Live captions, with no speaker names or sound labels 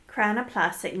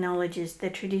CRANAplus acknowledges the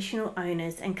traditional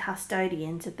owners and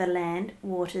custodians of the land,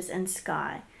 waters and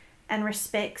sky, and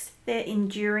respects their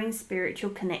enduring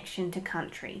spiritual connection to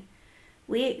country.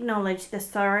 We acknowledge the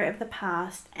sorrow of the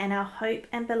past and our hope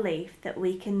and belief that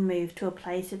we can move to a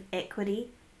place of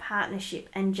equity, partnership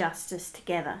and justice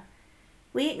together.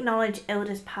 We acknowledge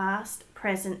elders past,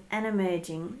 present and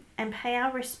emerging, and pay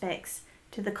our respects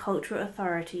to the cultural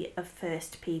authority of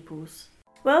First Peoples.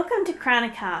 Welcome to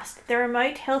CRANAcast, the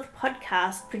remote health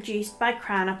podcast produced by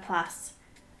CRANAplus.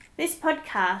 This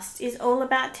podcast is all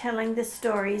about telling the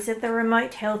stories of the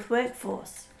remote health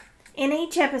workforce. In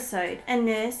each episode, a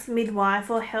nurse, midwife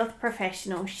or health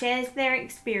professional shares their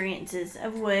experiences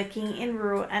of working in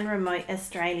rural and remote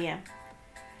Australia.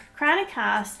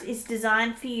 CRANAcast is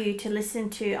designed for you to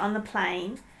listen to on the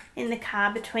plane, in the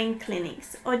car between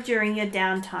clinics or during your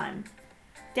downtime.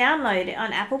 Download it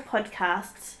on Apple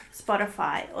Podcasts,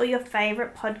 Spotify or your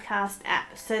favourite podcast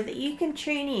app so that you can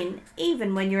tune in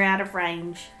even when you're out of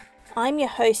range. I'm your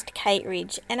host Kate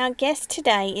Ridge and our guest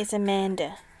today is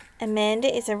Amanda. Amanda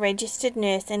is a registered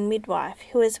nurse and midwife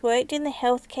who has worked in the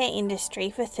healthcare industry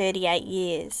for 38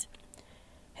 years.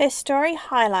 Her story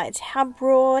highlights how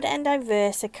broad and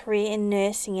diverse a career in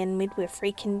nursing and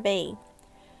midwifery can be.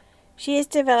 She has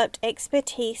developed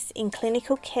expertise in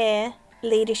clinical care,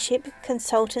 leadership,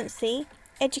 consultancy,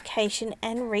 education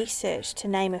and research, to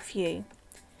name a few.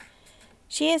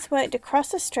 She has worked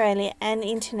across Australia and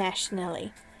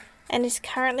internationally and is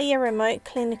currently a remote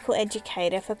clinical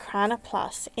educator for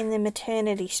CRANAplus in the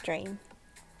maternity stream.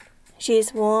 She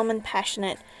is warm and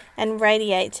passionate and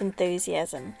radiates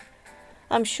enthusiasm.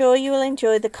 I'm sure you will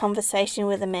enjoy the conversation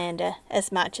with Amanda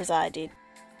as much as I did.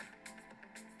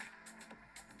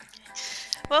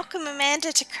 Welcome,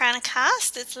 Amanda, to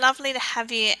CRANAcast. It's lovely to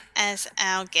have you as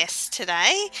our guest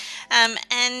today.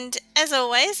 And as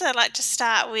always, I'd like to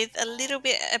start with a little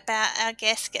bit about our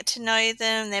guests, get to know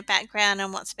them, their background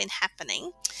and what's been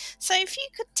happening. So if you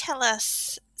could tell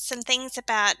us some things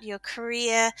about your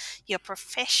career, your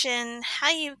profession,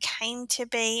 how you came to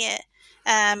be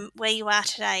where you are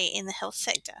today in the health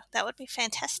sector, that would be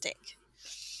fantastic.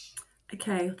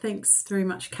 Okay, thanks very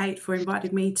much, Kate, for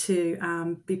inviting me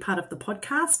to be part of the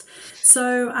podcast.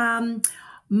 So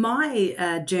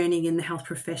my journey in the health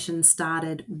profession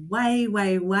started way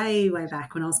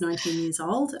back when I was 19 years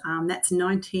old. That's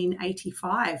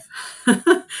 1985.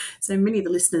 So many of the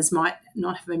listeners might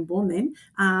not have been born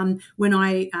then, when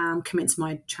I commenced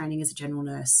my training as a general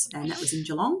nurse, and that was in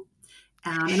Geelong.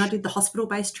 And I did the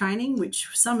hospital-based training, which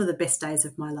were some of the best days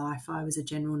of my life. I was a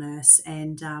general nurse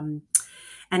and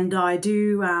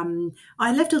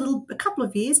I left a couple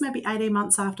of years, maybe 18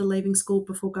 months after leaving school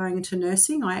before going into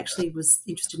nursing. I actually was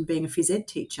interested in being a phys ed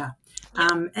teacher,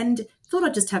 and thought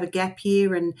I'd just have a gap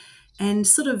year and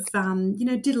sort of,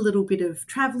 did a little bit of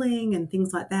travelling and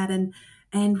things like that and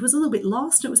was a little bit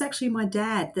lost. It was actually my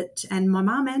dad and my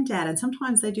mum and dad, and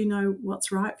sometimes they do know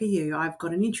what's right for you. I've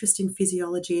got an interest in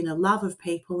physiology and a love of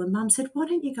people, and Mum said, why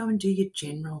don't you go and do your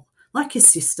general, like your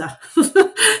sister?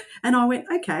 And I went,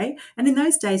 okay. And in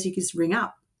those days, you could just ring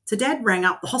up. So Dad rang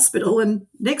up the hospital and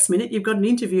next minute you've got an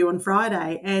interview on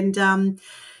Friday, and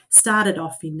started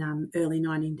off in early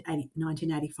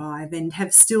 1985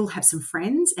 and still have some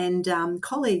friends and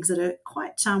colleagues that are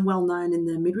quite well known in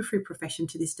the midwifery profession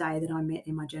to this day that I met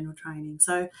in my general training.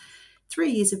 So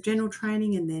 3 years of general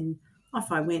training, and then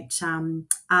off I went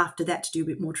after that to do a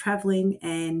bit more travelling,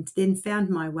 and then found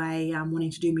my way wanting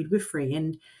to do midwifery.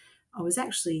 And I was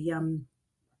actually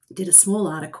did a small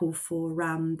article for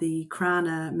the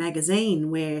CRANA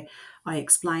magazine where I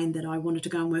explained that I wanted to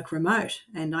go and work remote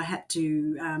and I had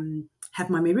to have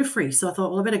my midwifery. So I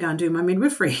thought, well, I better go and do my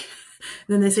midwifery.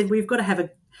 Then they said, we've got to have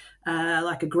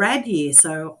a grad year.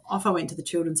 So off I went to the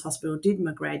Children's Hospital, did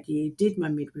my grad year, did my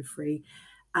midwifery,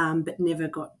 but never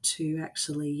got to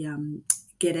actually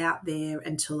get out there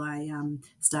until I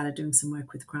started doing some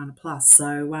work with CRANAplus.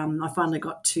 So I finally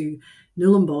got to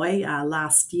Nhulunbuy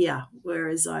last year,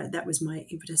 whereas that was my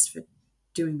impetus for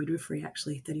doing midwifery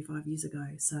actually 35 years ago.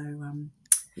 So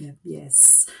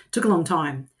yes, took a long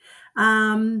time.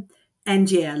 Have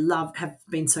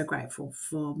been so grateful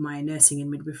for my nursing and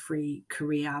midwifery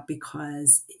career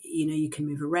because, you can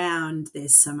move around.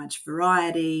 There's so much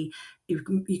variety.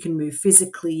 You can move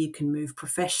physically, you can move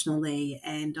professionally,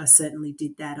 and I certainly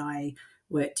did that. I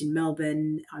worked in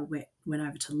Melbourne. I went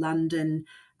over to London,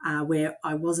 where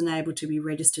I wasn't able to be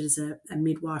registered as a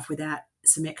midwife without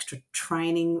some extra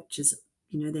training, which is,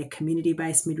 their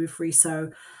community-based midwifery.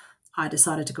 So I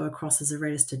decided to go across as a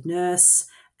registered nurse,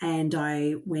 and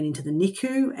I went into the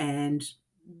NICU, and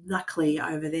luckily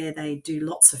over there they do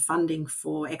lots of funding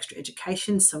for extra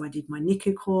education. So I did my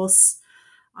NICU course.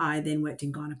 I then worked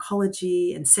in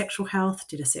gynecology and sexual health,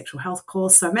 did a sexual health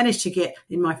course. So I managed to get,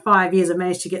 in my 5 years, I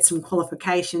managed to get some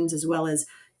qualifications as well as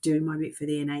doing my bit for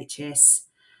the NHS.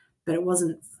 But it was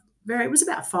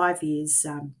about 5 years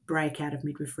break out of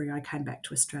midwifery. I came back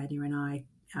to Australia and I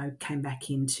came back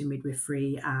into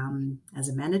midwifery as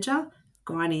a manager,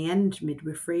 gynae and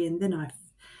midwifery. And then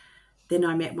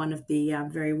I met one of the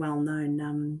very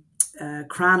well-known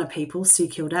CRANA people, Sue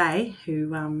Kildea,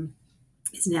 who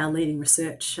is now leading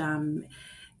research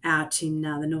out in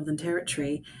the Northern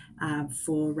Territory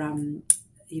for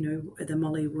the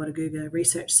Molly Wadaguga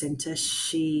Research Centre.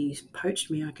 She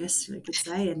poached me, I guess you could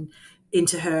say, and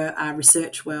into her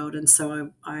research world. And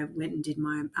so I went and did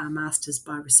my Master's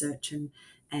by Research and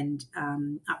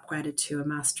upgraded to a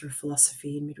Master of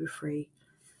Philosophy in Midwifery.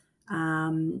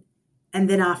 And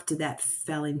then after that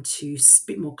fell into a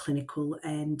bit more clinical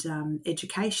and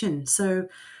education. So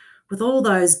with all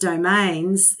those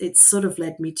domains, it sort of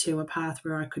led me to a path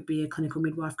where I could be a clinical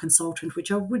midwife consultant,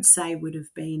 which I would say would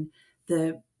have been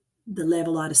the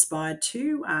level I'd aspired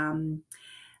to, and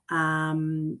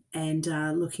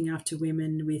looking after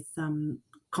women with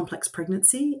complex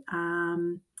pregnancy.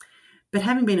 But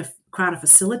having been a CRANA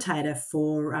facilitator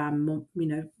for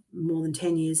more than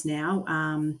 10 years now,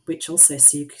 which also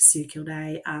Sue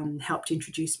Kildea helped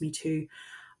introduce me to,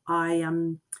 I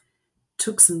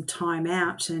took some time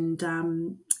out and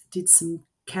did some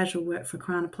casual work for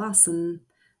CRANAplus, and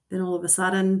then all of a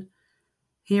sudden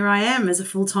here I am as a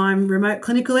full-time remote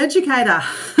clinical educator.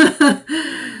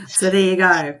 So there you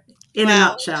go, in a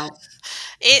nutshell.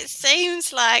 It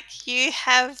seems like you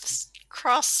have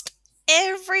crossed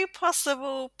every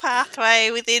possible pathway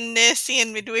within nursing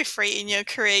and midwifery in your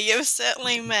career. You've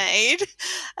certainly made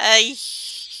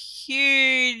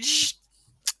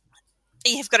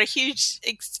you've got a huge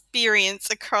experience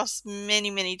across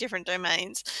many, many different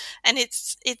domains. And I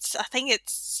think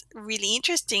it's really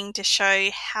interesting to show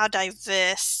how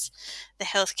diverse the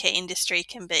healthcare industry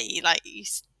can be. Like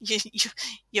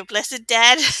your blessed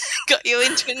dad got you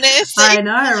into nursing. I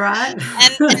know, right?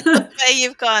 and look where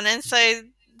you've gone. And so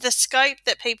the scope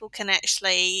that people can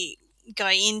actually go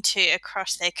into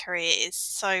across their career is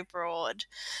so broad.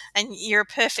 And you're a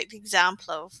perfect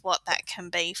example of what that can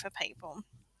be for people.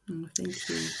 Oh, thank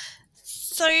you.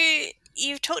 So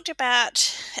you've talked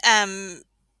about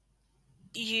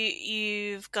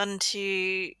you've done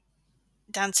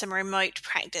some remote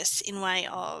practice in way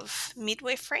of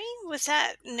midwifery. Was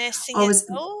that nursing as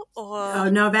well? Or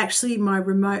no, I've actually, my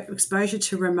remote exposure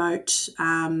to remote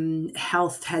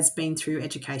health has been through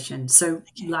education, so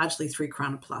largely through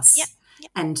CRANAplus. Yep.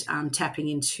 And tapping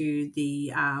into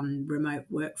the remote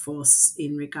workforce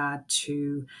in regard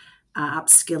to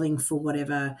upskilling for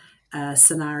whatever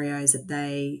scenarios that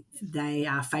they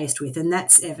are faced with, and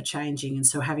that's ever changing. And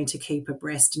so having to keep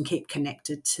abreast and keep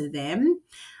connected to them.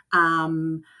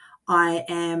 I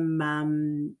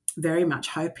am very much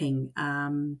hoping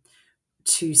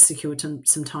to secure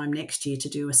some time next year to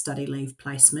do a study leave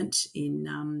placement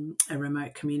in a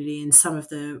remote community. And some of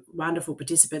the wonderful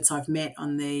participants I've met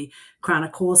on the CRANA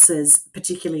courses,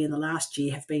 particularly in the last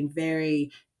year, have been very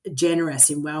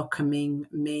generous in welcoming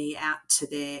me out to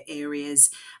their areas,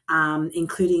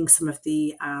 including some of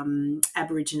the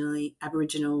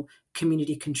Aboriginal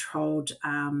community-controlled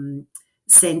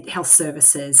health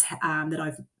services that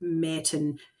I've met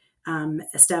and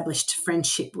established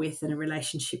friendship with and a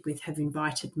relationship with, have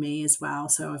invited me as well.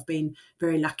 So I've been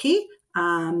very lucky.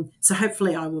 So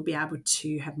hopefully I will be able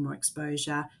to have more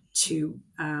exposure to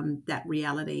that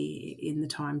reality in the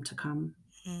time to come.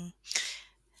 Mm.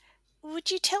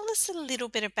 Would you tell us a little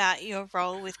bit about your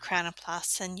role with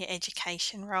CRANAplus and your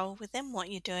education role with them, what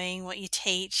you're doing, what you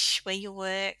teach, where you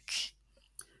work?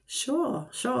 Sure.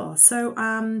 So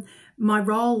my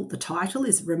role, the title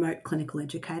is Remote Clinical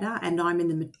Educator, and I'm in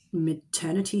the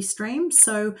maternity stream.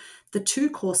 So the two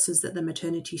courses that the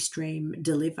maternity stream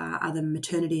deliver are the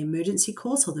Maternity Emergency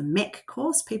Course, or the MEC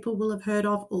course people will have heard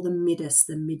of, or the MIDUS,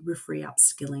 the Midwifery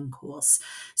Upskilling course.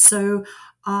 So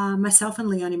myself and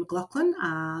Leonie McLaughlin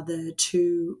are the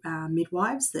two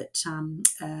midwives that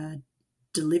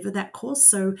deliver that course.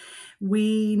 So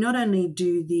we not only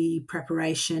do the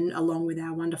preparation along with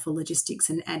our wonderful logistics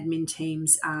and admin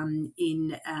teams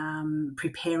in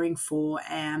preparing for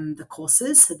the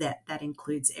courses. So that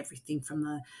includes everything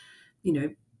from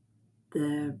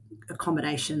the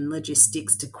accommodation,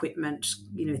 logistics, equipment,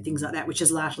 things like that, which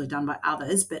is largely done by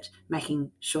others, but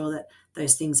making sure that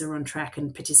those things are on track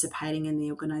and participating in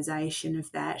the organisation of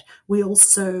that. We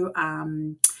also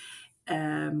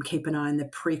keep an eye on the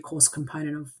pre-course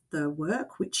component of the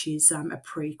work, which is a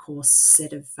pre-course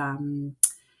set of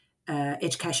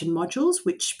education modules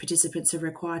which participants are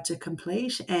required to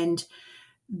complete. And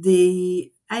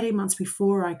the 18 months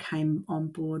before I came on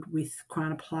board with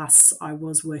CRANAplus, I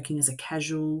was working as a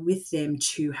casual with them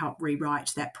to help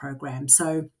rewrite that program.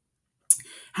 So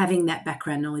having that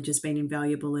background knowledge has been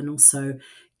invaluable, and also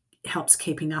helps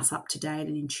keeping us up to date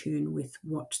and in tune with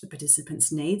what the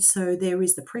participants need. So there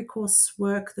is the pre-course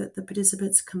work that the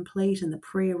participants complete and the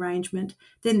pre-arrangement.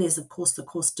 Then there's, of course, the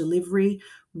course delivery,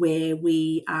 where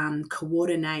we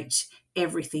coordinate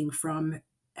everything from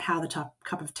how the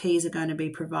cup of teas are going to be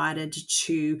provided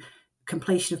to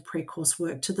completion of pre-course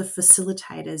work to the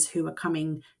facilitators who are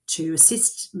coming to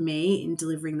assist me in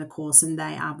delivering the course, and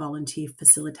they are volunteer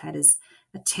facilitators,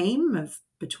 a team of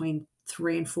between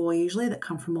 3 and 4 usually that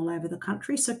come from all over the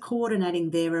country. So coordinating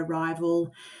their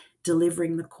arrival,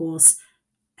 delivering the course,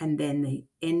 and then the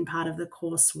end part of the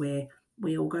course where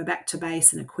we all go back to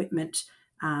base and equipment,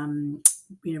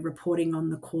 reporting on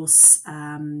the course,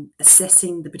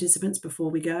 assessing the participants before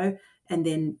we go, and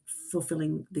then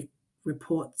fulfilling the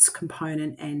reports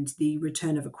component and the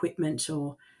return of equipment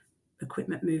or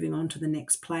equipment moving on to the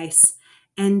next place.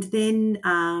 And then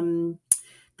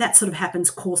that sort of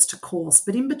happens course to course.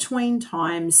 But in between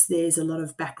times, there's a lot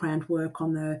of background work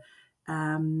on the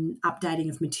updating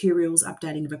of materials,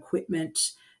 updating of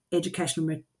equipment,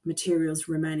 educational materials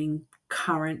remaining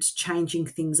current, changing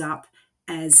things up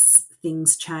as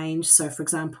things change. So, for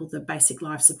example, the basic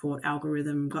life support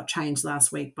algorithm got changed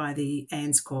last week by the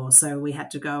ANS course. So we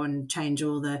had to go and change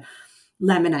all the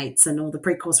laminates and all the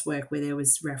pre-course work where there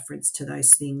was reference to those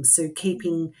things. So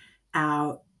keeping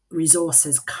our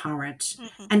resources current,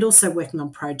 and also working on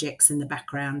projects in the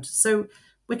background. So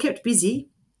we're kept busy.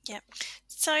 Yep.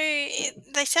 So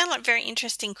they sound like very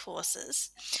interesting courses.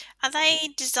 Are they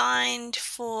designed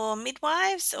for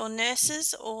midwives or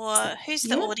nurses, or who's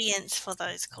the audience for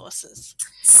those courses?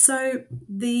 So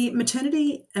the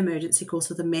maternity emergency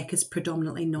course, or the MEC, is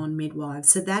predominantly non-midwives.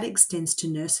 So that extends to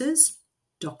nurses,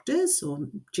 doctors or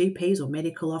GPs or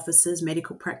medical officers,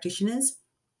 medical practitioners.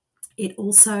 It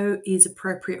also is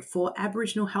appropriate for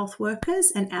Aboriginal health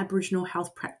workers and Aboriginal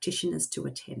health practitioners to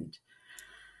attend.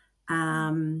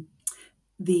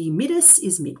 The MIDIS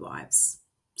is midwives.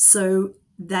 So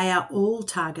they are all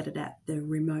targeted at the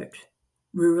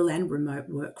rural and remote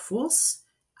workforce.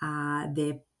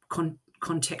 They're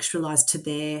contextualised to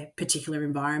their particular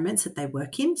environments that they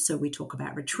work in. So we talk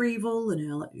about retrieval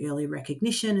and early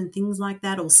recognition and things like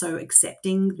that, also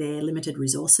accepting their limited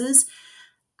resources.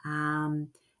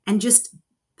 And just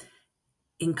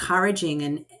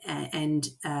encouraging and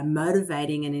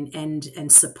motivating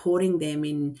and supporting them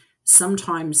in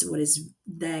sometimes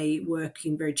they work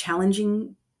in very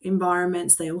challenging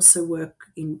environments. They also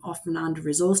work in often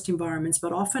under-resourced environments,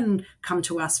 but often come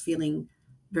to us feeling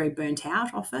very burnt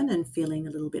out often and feeling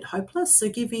a little bit hopeless. So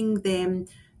giving them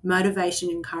motivation,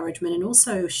 encouragement, and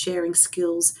also sharing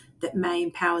skills that may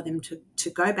empower them to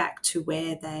go back to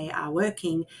where they are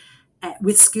working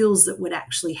with skills that would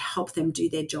actually help them do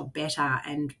their job better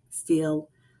and feel,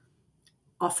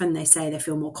 often they say they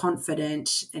feel more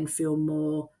confident and feel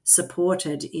more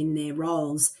supported in their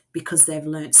roles because they've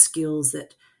learnt skills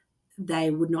that they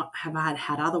would not have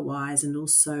had otherwise, and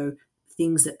also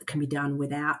things that can be done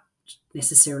without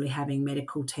necessarily having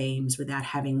medical teams, without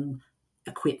having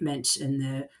equipment and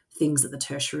the things that the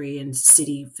tertiary and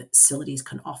city facilities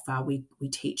can offer. We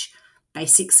teach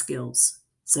basic skills.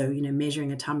 So,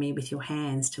 measuring a tummy with your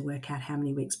hands to work out how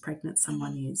many weeks pregnant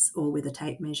someone is, or with a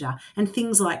tape measure and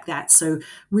things like that. So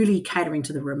really catering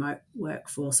to the remote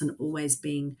workforce and always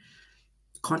being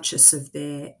conscious of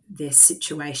their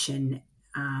situation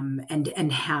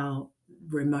and how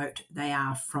remote they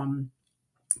are from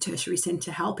tertiary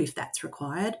centre help if that's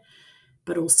required.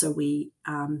 But also we,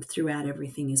 throughout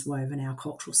everything, is woven our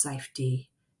cultural safety,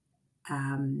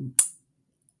 our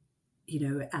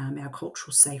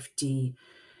cultural safety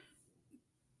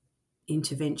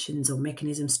interventions or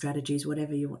mechanisms, strategies,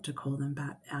 whatever you want to call them,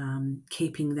 but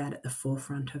keeping that at the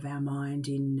forefront of our mind.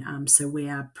 So we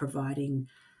are providing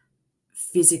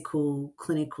physical,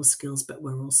 clinical skills, but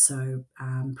we're also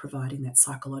providing that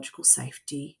psychological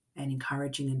safety and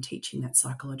encouraging and teaching that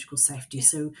psychological safety. Yeah.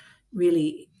 So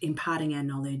really imparting our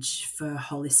knowledge for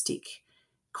holistic,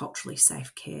 culturally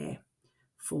safe care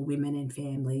for women and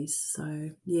families.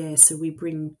 So we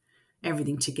bring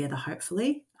everything together,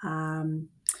 hopefully.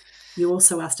 You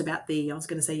also asked about you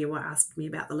asked me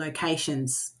about the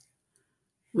locations.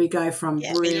 We go from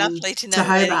Broome to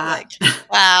Hobart.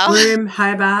 Wow. Broome,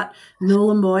 Hobart,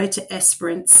 Nhulunbuy to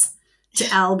Esperance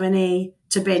to Albany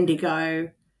to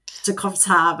Bendigo to Coffs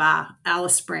Harbour,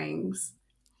 Alice Springs.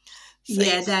 So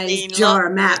draw a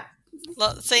map.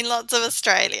 Seen lots of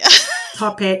Australia.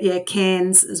 Top Hat, yeah,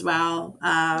 Cairns as well.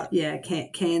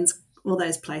 Cairns, all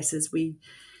those places. We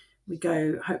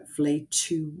go hopefully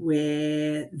to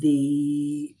where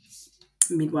the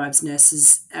midwives,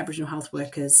 nurses, Aboriginal health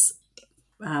workers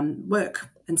work,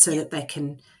 and so that they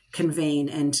can convene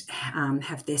and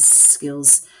have their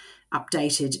skills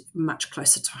updated much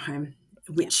closer to home,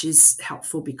 which is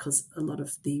helpful because a lot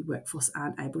of the workforce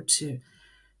aren't able to,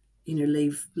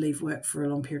 leave work for a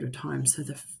long period of time. So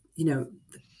the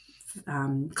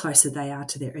closer they are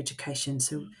to their education,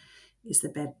 so is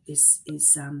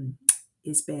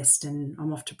best. And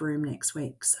I'm off to Broome next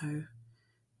week, so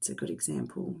it's a good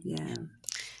example. Yeah.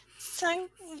 So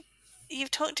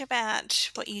you've talked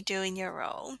about what you do in your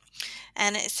role,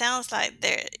 and it sounds like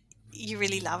you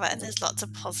really love it and there's lots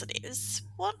of positives.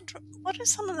 What are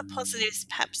some of the positives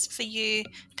perhaps for you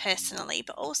personally,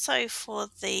 but also for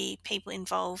the people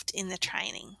involved in the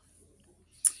training?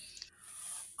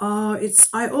 Oh,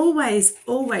 I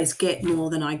always get more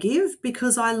than I give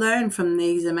because I learn from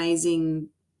these amazing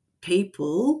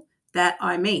people that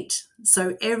I meet.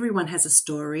 So everyone has a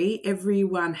story.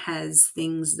 Everyone has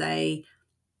things they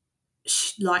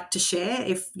like to share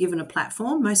if given a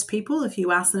platform. Most people, if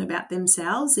you ask them about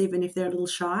themselves, even if they're a little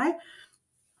shy,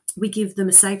 we give them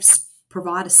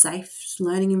provide a safe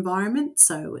learning environment.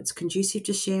 So it's conducive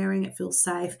to sharing. It feels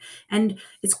safe, and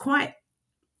it's quite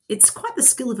the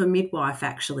skill of a midwife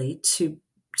actually to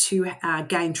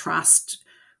gain trust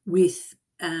with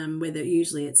whether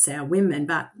usually it's our women,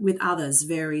 but with others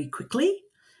very quickly.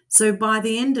 So by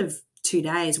the end of 2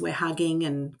 days, we're hugging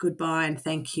and goodbye and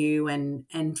thank you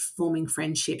and forming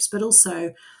friendships, but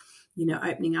also,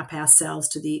 opening up ourselves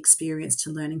to the experience,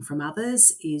 to learning from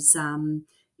others is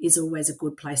always a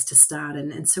good place to start.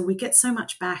 And so we get so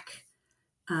much back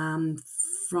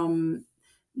from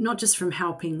not just from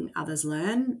helping others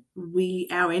learn.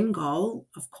 Our end goal,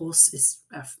 of course, is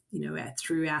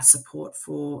through our support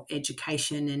for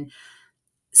education and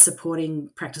supporting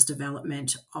practice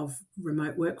development of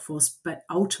remote workforce, but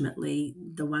ultimately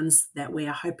the ones that we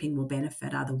are hoping will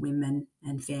benefit are the women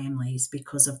and families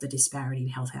because of the disparity in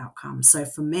health outcomes. So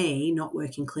for me, not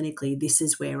working clinically, this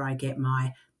is where I get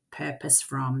my purpose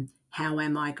from. How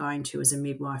am I going to, as a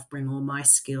midwife, bring all my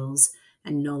skills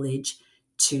and knowledge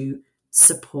to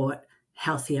support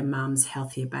healthier mums,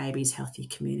 healthier babies, healthier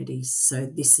communities? So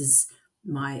this is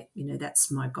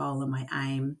that's my goal and my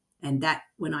aim. And that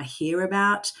when I hear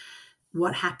about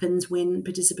what happens when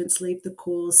participants leave the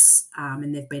course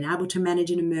and they've been able to manage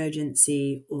an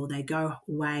emergency, or they go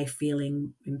away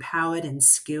feeling empowered and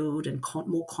skilled and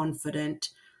more confident,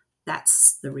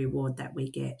 that's the reward that we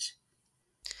get.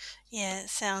 Yeah, it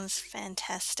sounds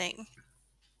fantastic.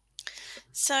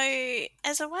 So,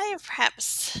 as a way of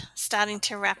perhaps starting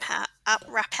to wrap up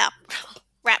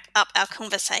our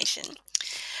conversation,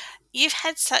 you've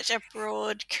had such a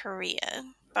broad career,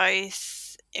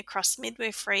 both across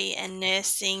midwifery and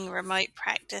nursing, remote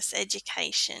practice,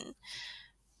 education.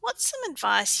 What's some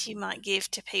advice you might give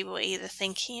to people either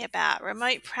thinking about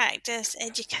remote practice,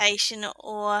 education,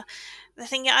 or they're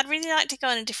thinking, I'd really like to go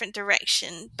in a different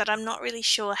direction, but I'm not really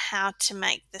sure how to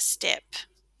make the step,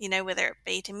 whether it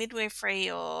be to midwifery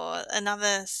or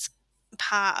another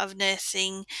part of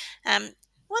nursing?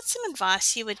 What's some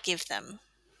advice you would give them?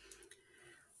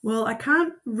 Well, I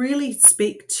can't really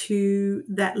speak to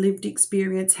that lived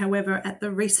experience. However, at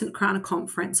the recent CRANAplus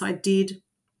Conference, I did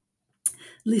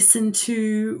listen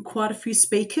to quite a few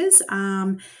speakers,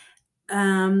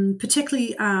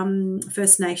 particularly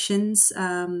First Nations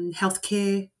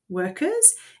healthcare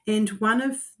workers, and one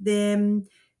of them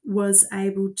was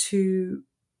able to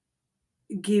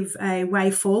give a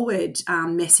way forward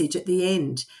message at the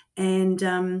end,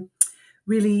 and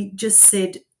really just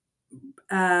said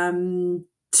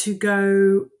to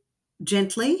go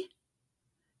gently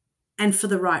and for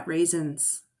the right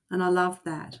reasons. And I love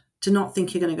that, to not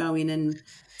think you're going to go in and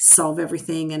solve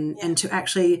everything, and to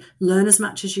actually learn as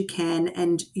much as you can,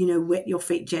 and wet your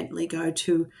feet gently, go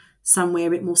to somewhere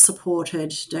a bit more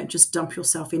supported. Don't just dump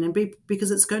yourself in, because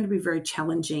it's going to be very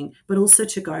challenging, but also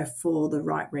to go for the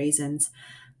right reasons.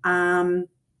 And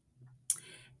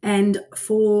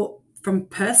from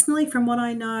what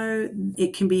I know,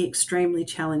 it can be extremely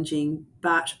challenging,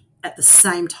 but at the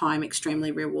same time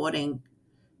extremely rewarding.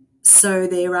 So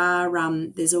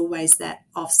there's always that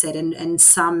offset, and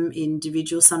some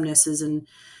individuals, some nurses and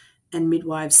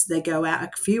midwives, they go out. A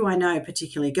few I know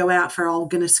particularly go out for,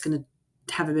 just going to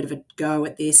have a bit of a go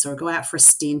at this, or go out for a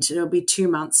stint. It'll be 2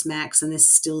 months max, and they're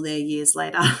still there years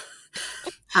later.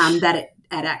 That it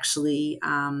actually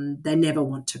they never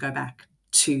want to go back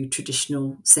to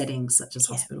traditional settings such as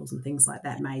hospitals and things like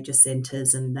that, major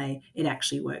centres, and it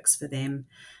actually works for them.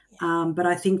 But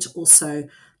I think also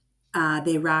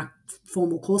there are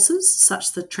formal courses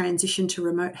such the transition to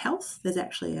remote health. There's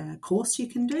actually a course you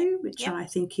can do, which I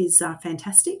think is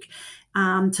fantastic,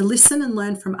 to listen and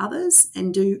learn from others,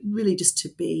 and just to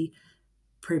be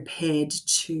prepared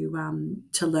to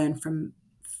learn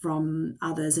from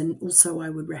others. And also I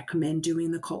would recommend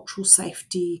doing the cultural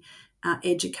safety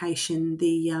education.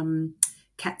 The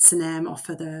Katsanam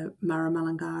offer the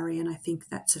Murrumalangari, and I think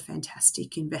that's a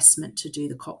fantastic investment to do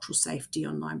the cultural safety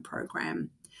online program,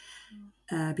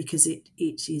 because it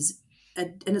is,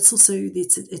 and it's also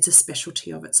it's a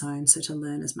specialty of its own. So to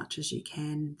learn as much as you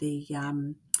can,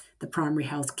 the primary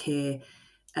health care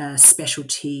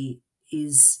specialty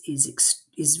is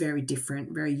very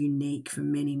different, very unique for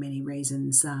many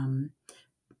reasons.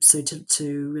 So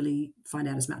to really find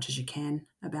out as much as you can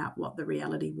about what the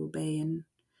reality will be,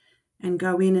 and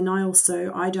go in. And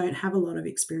I don't have a lot of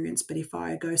experience, but if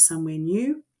I go somewhere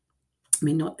new, I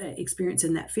mean, not experience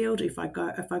in that field, if I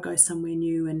go somewhere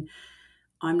new and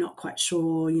I'm not quite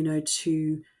sure,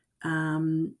 to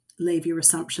leave your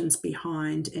assumptions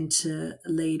behind and to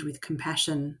lead with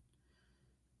compassion,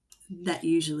 that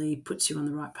usually puts you on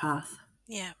the right path.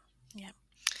 Yeah.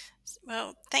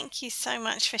 Well, thank you so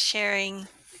much for sharing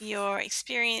your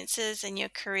experiences and your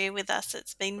career with us.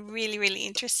 It's been really, really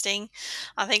interesting.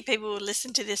 I think people will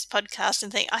listen to this podcast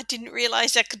and think, I didn't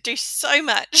realise I could do so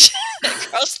much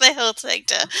across the health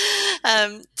sector.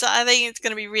 So I think it's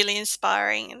going to be really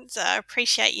inspiring. And so I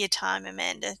appreciate your time,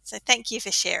 Amanda. So thank you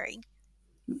for sharing.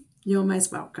 You're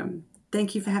most welcome.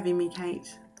 Thank you for having me,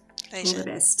 Kate. Pleasure. All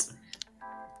the best.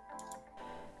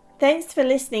 Thanks for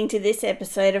listening to this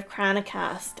episode of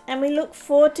CRANAcast, and we look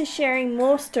forward to sharing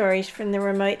more stories from the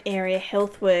remote area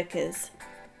health workers.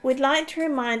 We'd like to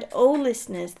remind all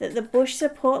listeners that the Bush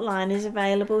Support Line is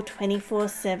available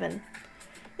 24/7.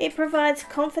 It provides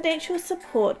confidential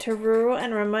support to rural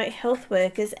and remote health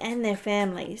workers and their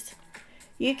families.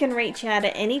 You can reach out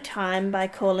at any time by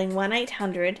calling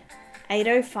 1800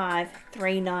 805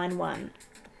 391.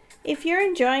 If you're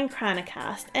enjoying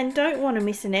CRANAcast and don't want to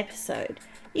miss an episode,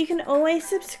 you can always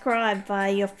subscribe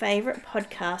via your favourite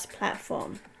podcast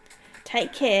platform.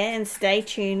 Take care and stay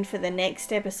tuned for the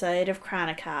next episode of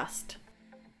CRANAcast.